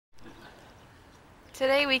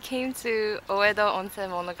Today we came to Oedo Onsen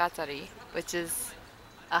Monogatari, which is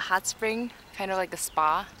a hot spring, kind of like a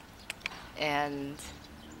spa. And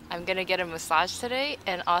I'm gonna get a massage today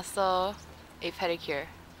and also a pedicure.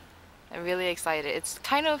 I'm really excited. It's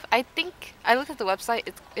kind of, I think, I looked at the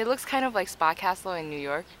website, it looks kind of like Spa Castle in New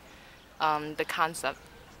York, the concept.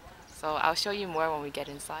 So I'll show you more when we get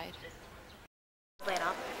inside.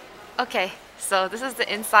 Okay, so this is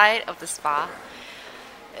the inside of the spa.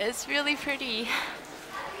 It's really pretty.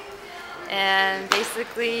 And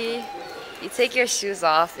basically, you take your shoes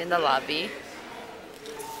off in the lobby.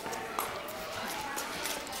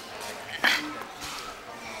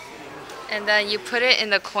 And then you put it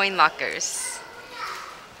in the coin lockers.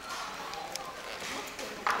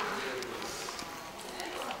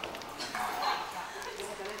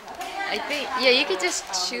 I think, yeah, you could just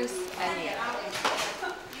choose any.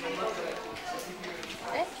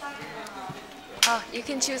 Oh, you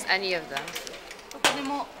can choose any of them.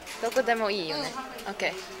 どこでもいいよね.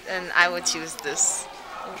 Okay, then I will choose this.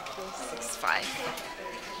 65.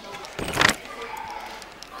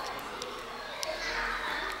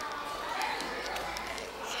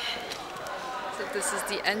 So this is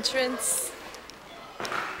the entrance.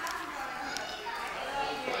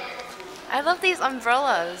 I love these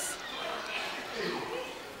umbrellas.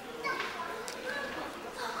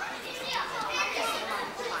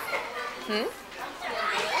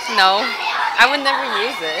 No, I would never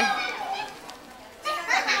use it.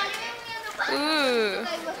 Ooh.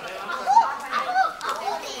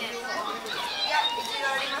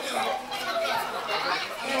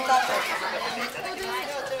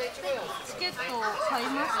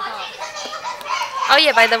 Oh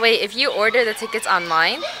yeah, by the way, if you order the tickets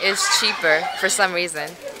online, it's cheaper for some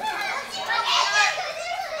reason.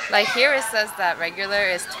 Like here it says that regular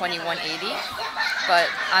is $21.80, but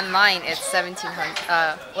online it's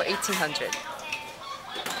 $1,700 or $1,800.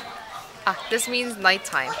 Ah, this means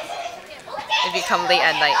nighttime. If you come late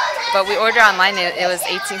at night. But we ordered online and it was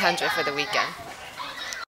 $1,800 for the weekend.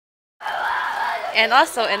 And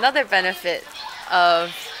also another benefit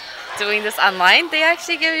of doing this online, they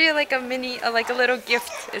actually give you like a mini, like a little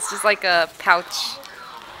gift. It's just like a pouch,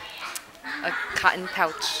 a cotton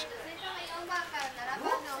pouch.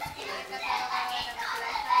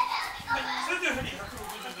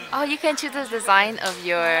 Oh, you can choose the design of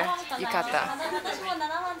your yukata.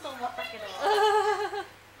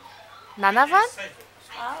 7?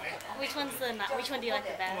 Which one do you like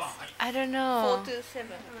the best? I don't know. 4 to 7.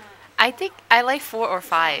 I think I like 4 or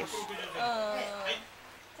 5.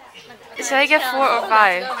 Should I get 4 or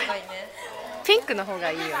 5? Pinkの方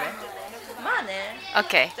がいいよね.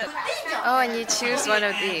 Okay. Oh, and you choose one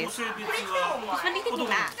of these. Which one do you think will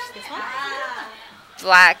match? This one?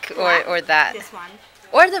 Black or that. This one.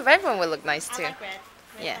 Or the red one would look nice too. I like red.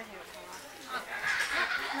 Yeah.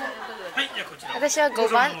 私は5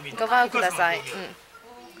番をください。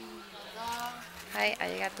はい、あ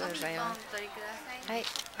りがとうございます。はい。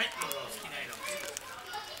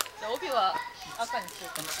帯は赤にする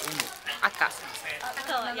かな。赤。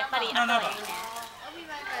赤はやっぱり赤はいいね。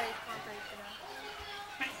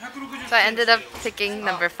So I ended up picking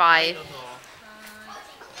number 5.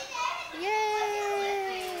 Yay!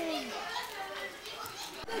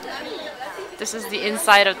 This is the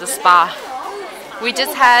inside of the spa. We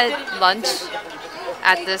just had lunch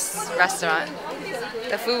at this restaurant.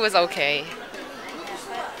 The food was okay.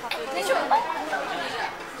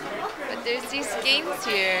 But there's these games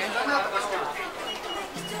here.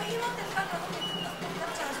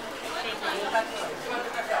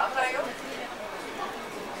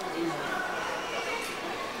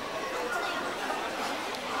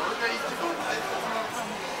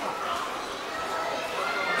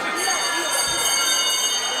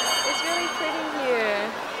 It's really pretty here.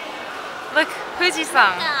 Look,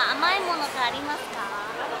 Fuji-san.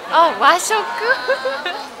 Oh, washoku?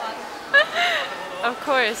 Of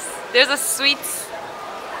course. There's a sweets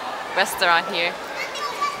restaurant here.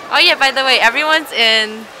 Oh yeah, by the way, everyone's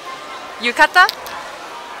in yukata?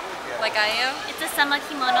 Like I am? It's a summer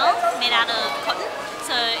kimono made out of cotton,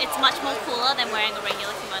 so it's much more cooler than wearing a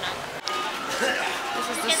regular kimono. This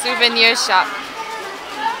is the souvenir shop.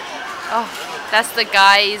 Oh, that's the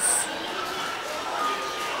guys'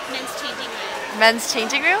 Men's changing room. men's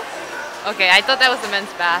changing room? Okay, I thought that was the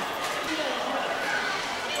men's bath.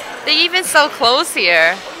 They even sell clothes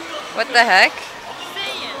here. What the heck?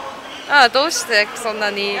 あ、どうしてそん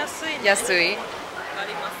なに安い?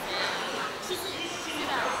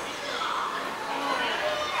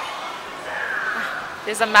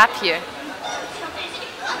 There's a map here.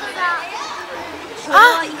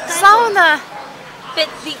 Ah, sauna! But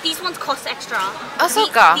these ones cost extra. Ah, so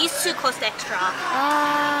ka. These two cost extra.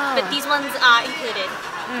 Ah. But these ones are included.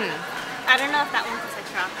 Mm. I don't know if that one costs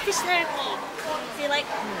extra. Fish therapy. See, like.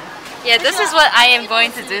 Yeah, this is what I am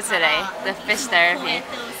going to do today. The fish therapy.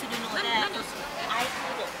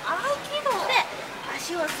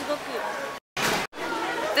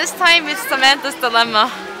 This time it's Samantha's dilemma.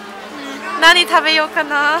 何食べようか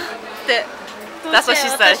なって That's what she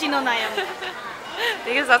said.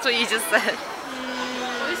 Because that's what you just said.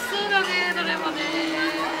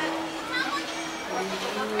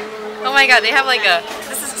 Oh my god, they have like a...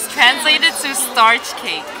 This is translated to starch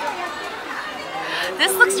cake.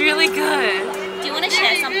 This looks really good. Do you want to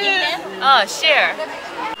share something there? Oh, share.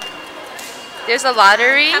 There's a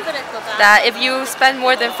lottery that if you spend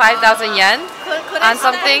more than 5,000 yen on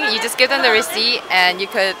something, you just give them the receipt and you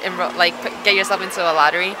could enroll, like get yourself into a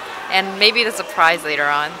lottery, and maybe there's a prize later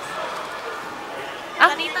on.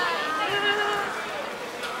 Ah.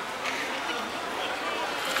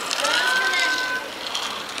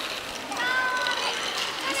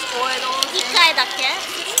 1回だけ？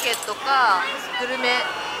チケットかグルメっ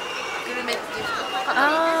ていうか。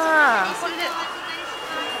ああ。これで。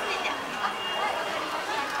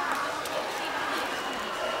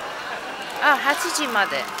あ、8時ま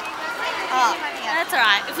で。Oh, that's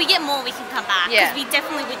alright. If we get more, we can come back. Yeah. Because we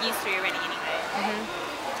definitely would use 3 already anyway.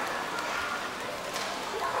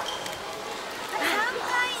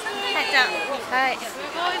 Hi.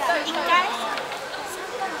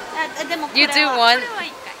 You You do one.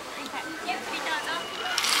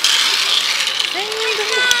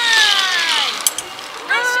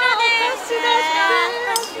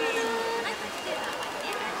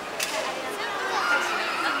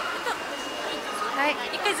 Hi.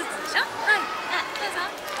 1回ずつでしょ？はい。あ、どうぞ。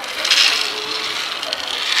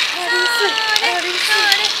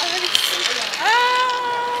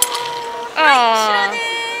Aww.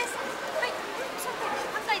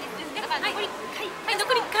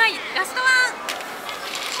 残り1回。ラストワン。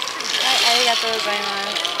ありがとうございま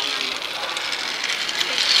す。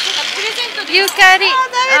プレゼントで。ゆかり。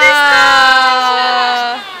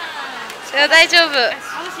ああ。でも大丈夫。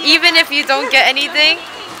Even if you don't get anything,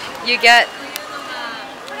 you get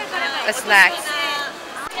a snack.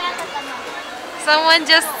 Someone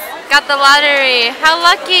just got the lottery. How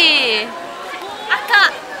lucky!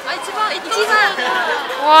 赤。一番。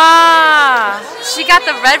Wow! She got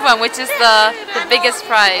the red one, which is the biggest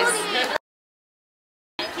prize.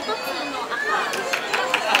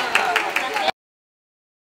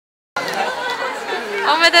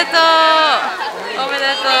 Omedetou!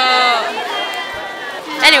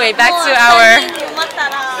 Anyway, back to our...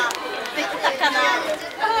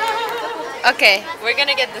 Okay, we're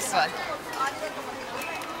gonna get this one.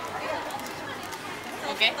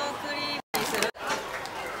 Okay? こ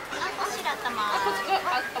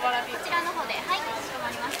ちらの方で、はい、かしこま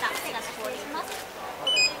りました。ありがとうございます。こ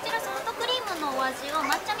ちらソフトクリームのお味を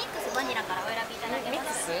抹茶ミックスバニラからお選びいただけま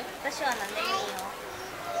す。私は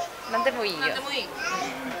何でもいいよ。何でもいいよ。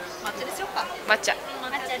抹茶にしようか。抹茶。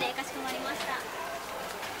抹茶でかしこまりました。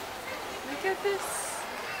Look at this.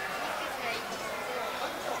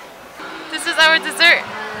 This is our dessert.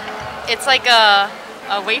 It's like a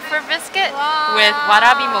wafer biscuit with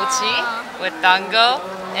warabi mochi, with dango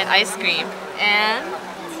and ice cream, and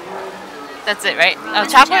that's it, right? Oh,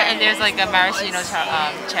 chocolate, and there's like a maraschino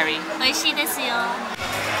cherry. 美味しいですよ。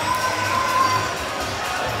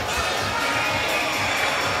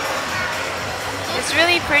It's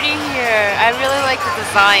really pretty here. I really like the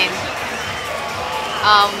design.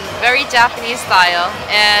 Very Japanese style,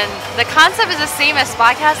 and the concept is the same as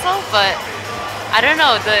Spa Castle, but I don't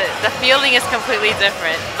know, the feeling is completely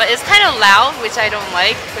different. But it's kind of loud, which I don't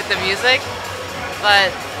like with the music,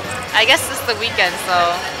 but I guess it's the weekend,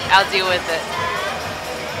 so I'll deal with it.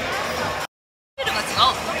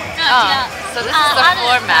 So this is the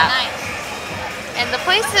floor map. And the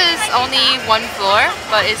place is only 1 floor,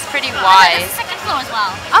 but it's pretty wide. There's a second floor as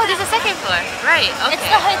well. Oh, there's a second floor. Right, okay. It's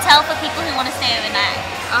the hotel for people who want to stay overnight.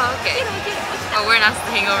 Oh, okay. Oh, we're not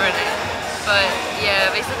staying overnight. But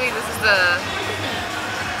yeah, basically this is the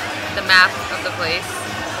map of the place.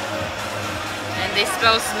 And they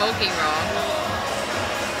spell smoking wrong.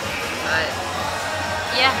 But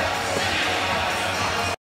yeah.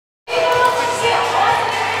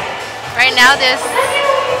 Right now this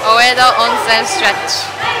Oedo Onsen stretch.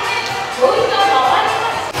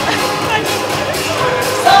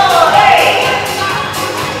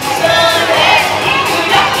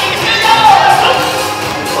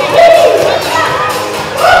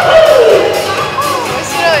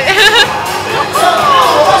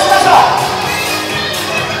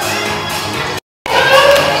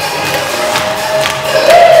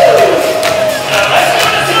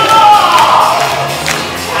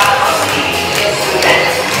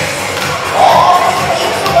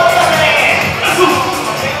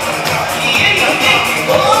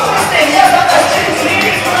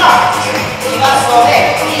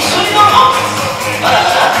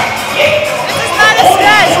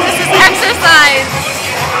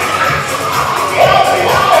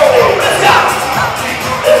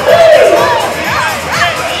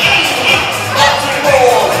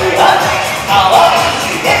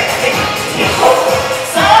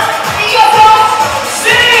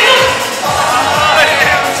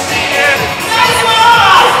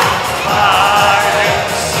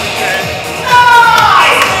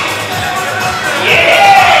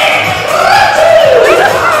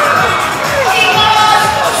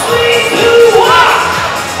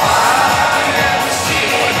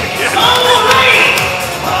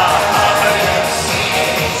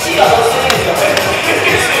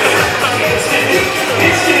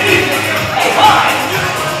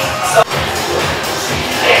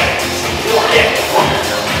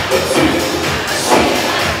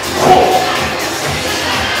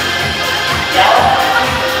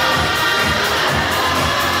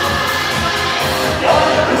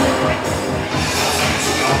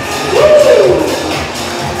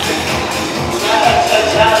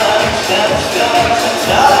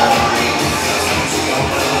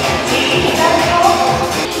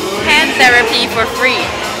 for free.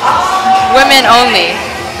 Women only.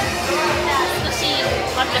 少し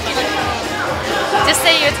私の人 Just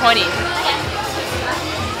say you're 20.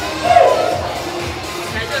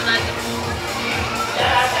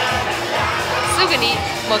 すぐに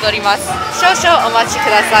戻ります。少々お待ちく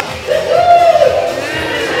ださい。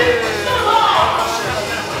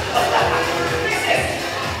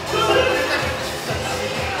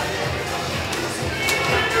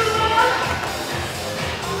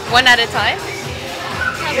One at a time?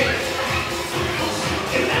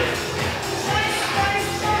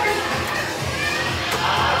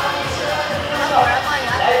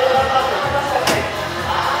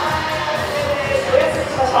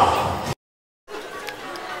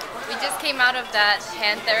 We just came out of that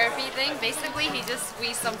hand therapy thing. Basically, he just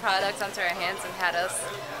squeezed some products onto our hands and had us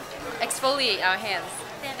exfoliate our hands.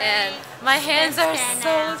 And my hands are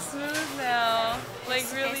so smooth now. Like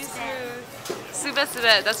really smooth. Sube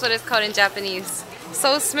sube, that's what it's called in Japanese.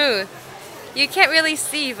 So smooth. You can't really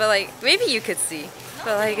see, but like, maybe you could see.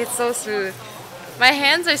 But like, it's so smooth. My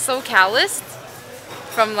hands are so calloused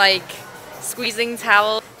from like squeezing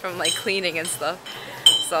towel, from like cleaning and stuff.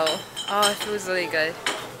 So, oh, it feels really good.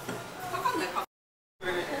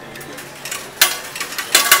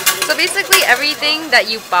 So basically everything that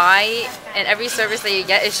you buy and every service that you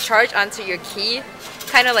get is charged onto your key,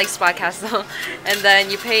 kind of like Spa Castle, and then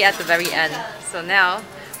you pay at the very end. So now,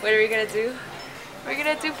 what are we gonna do? We're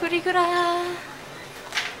gonna do purikura.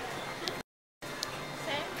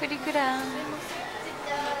 Purikura.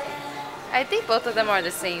 I think both of them are the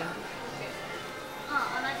same.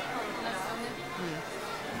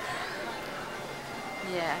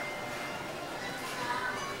 Yeah.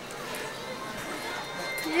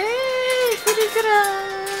 Yay! Purikura!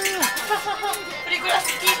 Purikura 好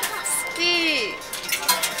き!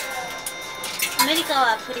 アメリカ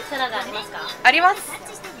はプリクラがありますか？あります。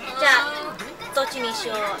じゃあどっちにし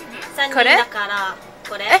よう。3人これだから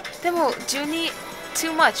これ。でも12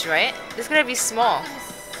 too much, right? It's gonna be small.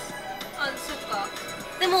 あ、そっか。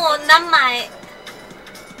でも何枚？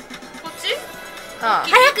こっち？あ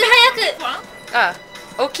早く早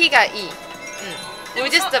く。大きいがいい。We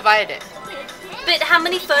just divide it. But how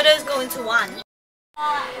many photos go into one?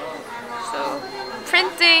 So,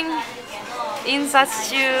 printing, 印刷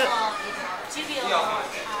中。10秒。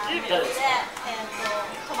で、止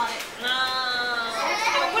まる。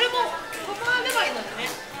でもこれも止まればいいのにね。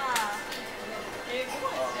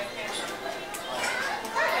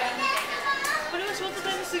これはショート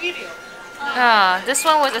タイムすぎるよ。This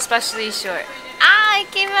one was especially short. It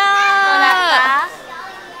came out!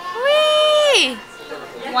 Whee!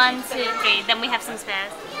 1, 2, 3. Then we have some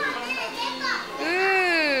spares.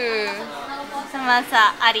 Ooh.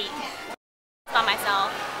 Samasa, Ari. By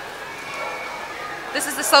myself. This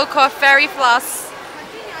is the so-called fairy floss.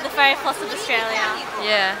 The fairy floss of Australia.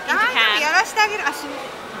 Yeah. In Japan. やらしてあげる。あ、なんか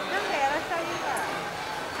やらしてあげるから。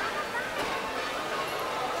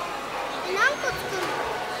何個作るの？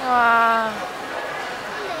 Wow.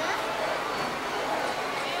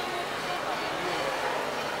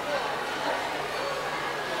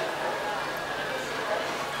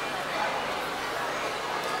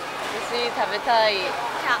 This 食べたい。じ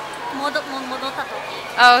ゃあ戻った時。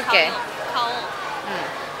Oh, okay. 顔。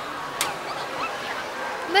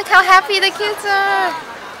Look how happy the kids are.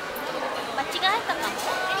 間違えたかも。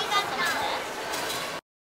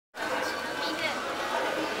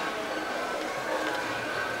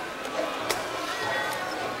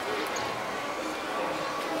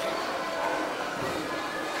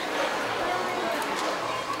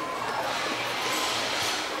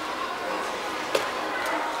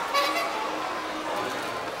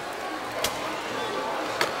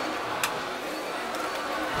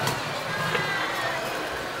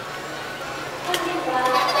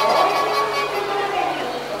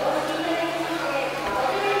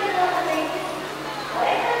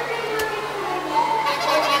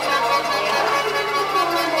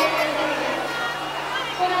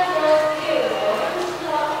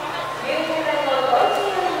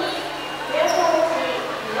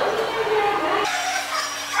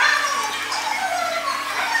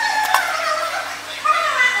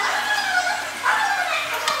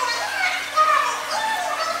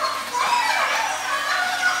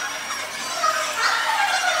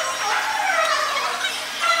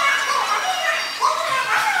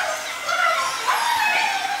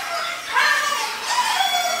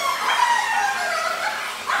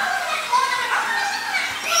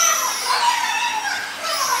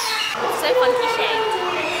So funky shaped.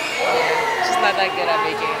 She's not that good at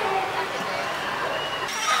baking.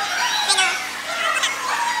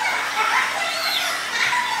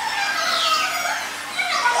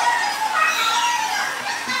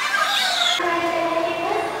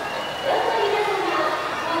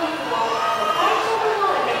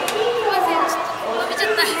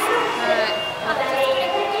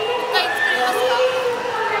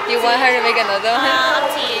 want her to make another one? Up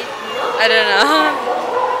to you. I don't know.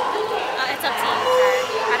 It's up to you, sir.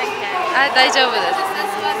 I don't care. 大丈夫です。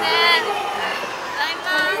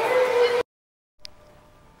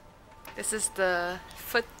This is the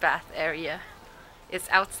foot bath area. It's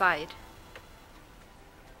outside.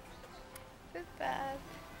 Foot bath.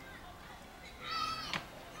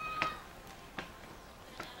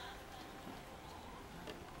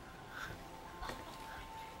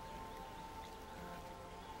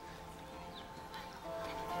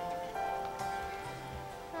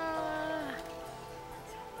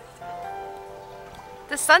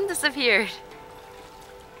 The sun disappeared.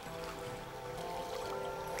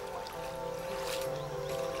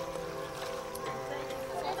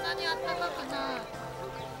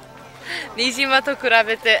 Nijima と比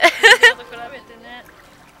べて。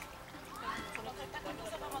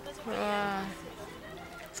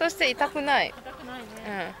そして痛くない。痛くない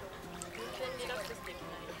ね。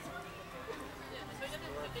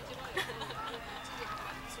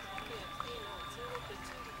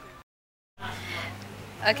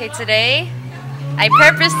Okay, today I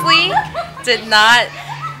purposely did not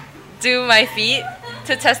do my feet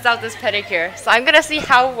to test out this pedicure. So I'm gonna see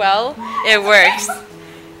how well it works.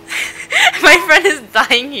 My friend is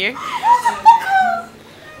dying here.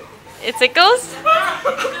 It tickles?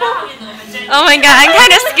 Oh my god, I'm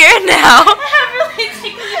kind of scared now.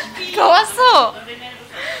 Kawaso.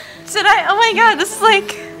 Should I? Oh my god, this is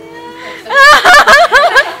like...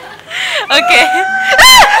 Okay.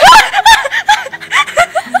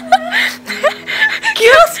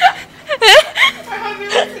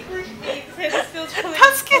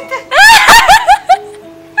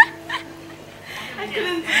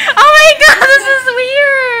 Oh my god, this is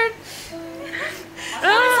weird!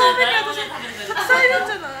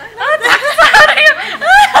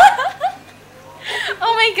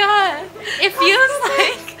 Oh my god, it feels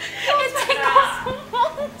like it tickles so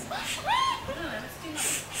much.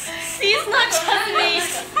 He's not just me.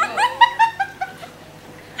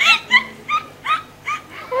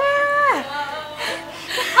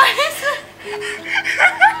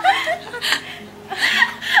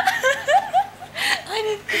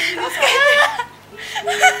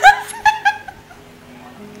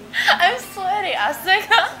 I'm sweating,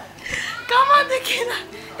 Asuka.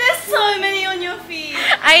 There's so many on your feet.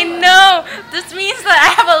 I know. This means that I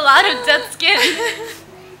have a lot of dead skin.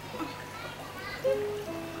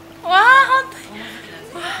 Wow.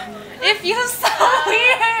 It feels so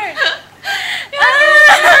weird.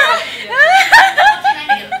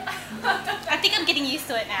 I think I'm getting used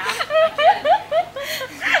to it now.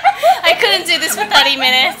 I couldn't do this for 30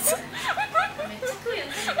 minutes.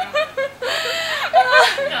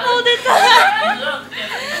 Hold it tight.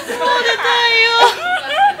 Hold it tight.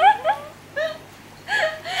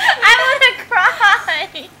 I want to cry.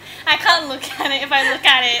 I can't look at it. If I look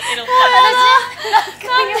at it, it'll fall.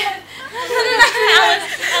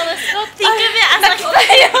 Alice, think of it as like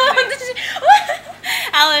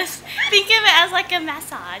Alice, think of it as like a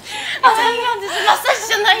massage.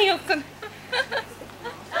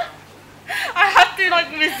 I have to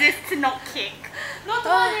like resist to not kick.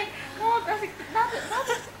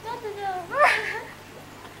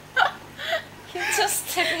 Just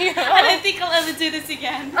tip me I don't think I'll ever do this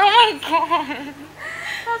again. Oh my god.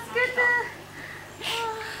 That's good.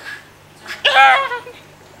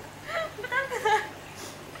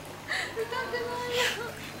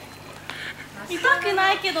 痛く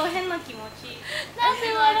ないけど変な気持ち。なん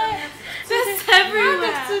で笑う？ Just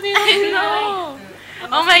everywhere. I know.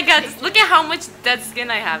 Oh my god, look at how much dead skin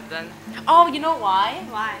I have then. Oh, you know why?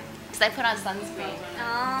 Why? Because I put on sunscreen.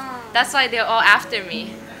 Oh. That's why they're all after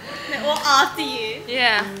me. They're all after you.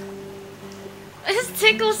 Yeah. It just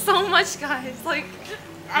tickles so much, guys. Like,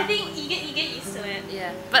 I think you get used to it.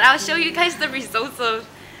 yeah. But I'll show you guys the results of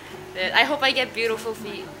it. I hope I get beautiful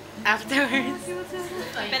feet afterwards. You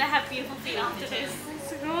better have beautiful feet after this.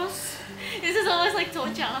 This is always like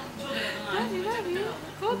torture. Oh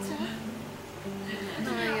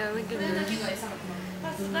my god, look at this.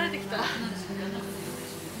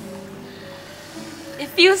 It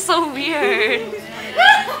feels so weird.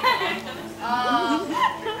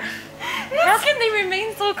 How can they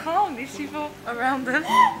remain so calm, these people around them?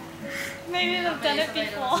 Maybe they've done it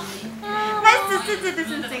before. My sister did this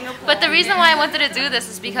in Singapore. But the reason why I wanted to do this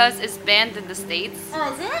is because it's banned in the States.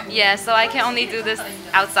 Oh, is it? Yeah, so I can only do this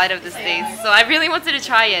outside of the States. So I really wanted to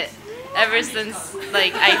try it ever since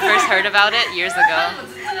like I first heard about it years ago.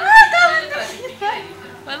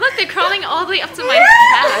 But look, they're crawling all the way up to my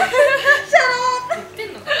calf. Shut up!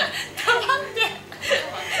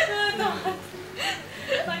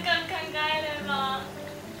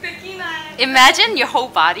 Imagine your whole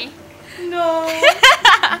body No.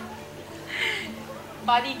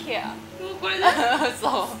 バディケア。もうこれだ。そう。したく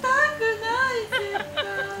ない絶対。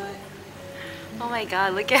 Oh my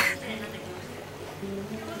god, look at.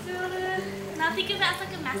 Now think of it as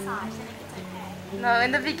like a massage. I think it's okay. No,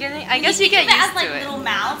 in the beginning, I guess Think you of get it as used like to it. little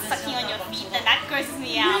mouths sucking on your feet. Then that grosses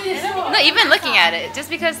me out. No, even looking at it, just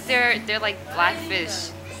because they're like black fish.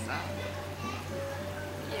 So.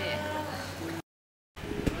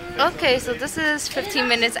 Yeah. Okay, so this is 15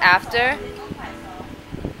 minutes after.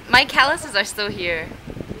 My calluses are still here.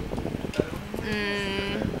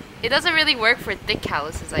 It doesn't really work for thick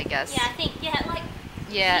calluses, I guess. Yeah, I think like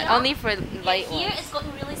Yeah, here- only for light here ones. it's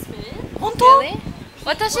gotten really smooth. 本当？ Really?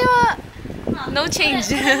 私は No change.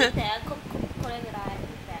 これ見てこれぐらい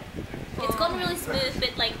見て It's gotten really smooth,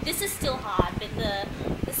 but like this is still hard, but the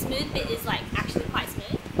smooth bit is like actually quite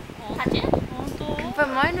smooth. Touch it, 本当？ But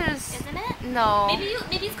mine is isn't it? no. Maybe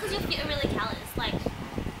it's because your feet are really callous. Like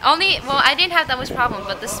Only I didn't have that much problem,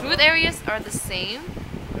 but the smooth areas are the same,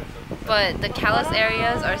 but the callous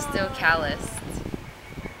areas are still calloused.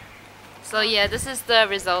 So yeah, this is the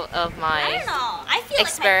result of I my don't know. I feel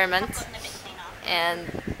experiment. like my feet have gotten a bit cleaner. and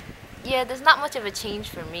yeah, there's not much of a change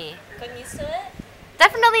for me. Gotten used to it.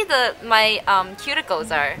 Definitely my cuticles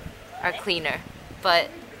are cleaner, but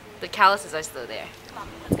the calluses are still there. Come on,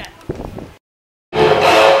 let's go.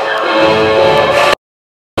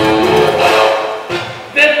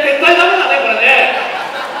 絶対ダメだねこれね。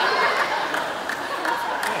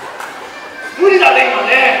無理だね今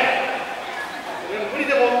ね。無理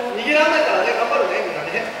でも逃げられないからね頑張るねみんな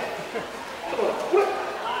ね。ちょっと待ってこれ。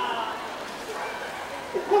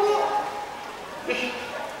ここのよし。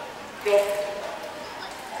よ。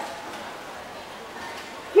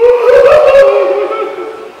ち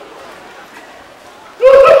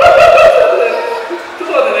ょっ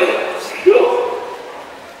と待ってね。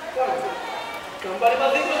頑張り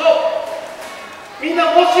ませんけど、みんな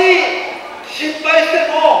もし失敗して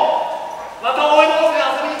もまた大井の方に遊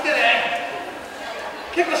びに来てね。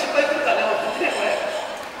結構失敗するからね、こっちねこれ。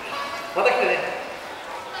また来てね。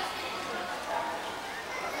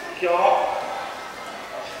いくよ。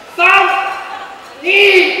3、2、1。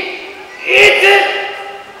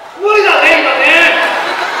無理だね今ね。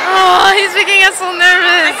Oh, he's making us so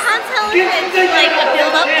nervous. Can't tell if it's like a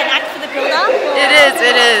build up, an act for the build up. It is,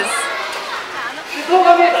 it is. 思想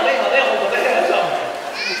が見えたね今ね、ほんとね。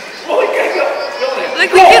もう一回いくよ。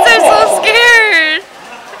Look, the kids are so scared.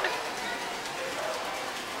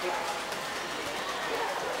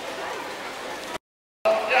 い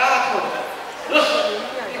やー、ちょっと待って。よし、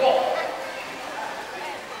行こう。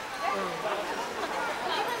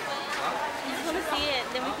 You just want to see it,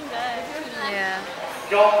 then we can go. Yeah. い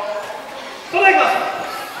くよ。それではいきます。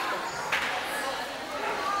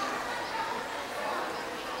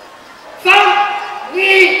3、2、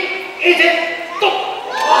1、ドン。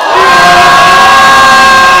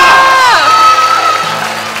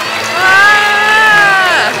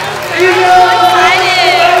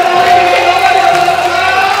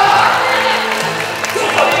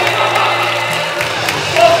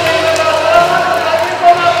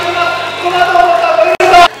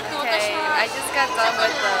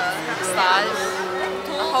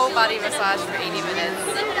Body massage for 80 minutes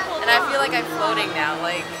and I feel like I'm floating now,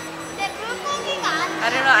 like I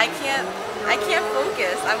don't know, I can't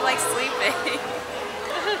focus, I'm like sleeping.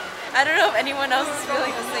 I don't know if anyone else is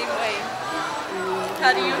feeling the same way.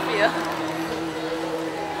 How do you feel?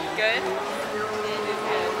 Good?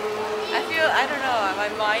 I feel, I don't know, my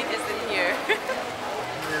mind isn't here.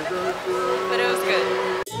 But it was good.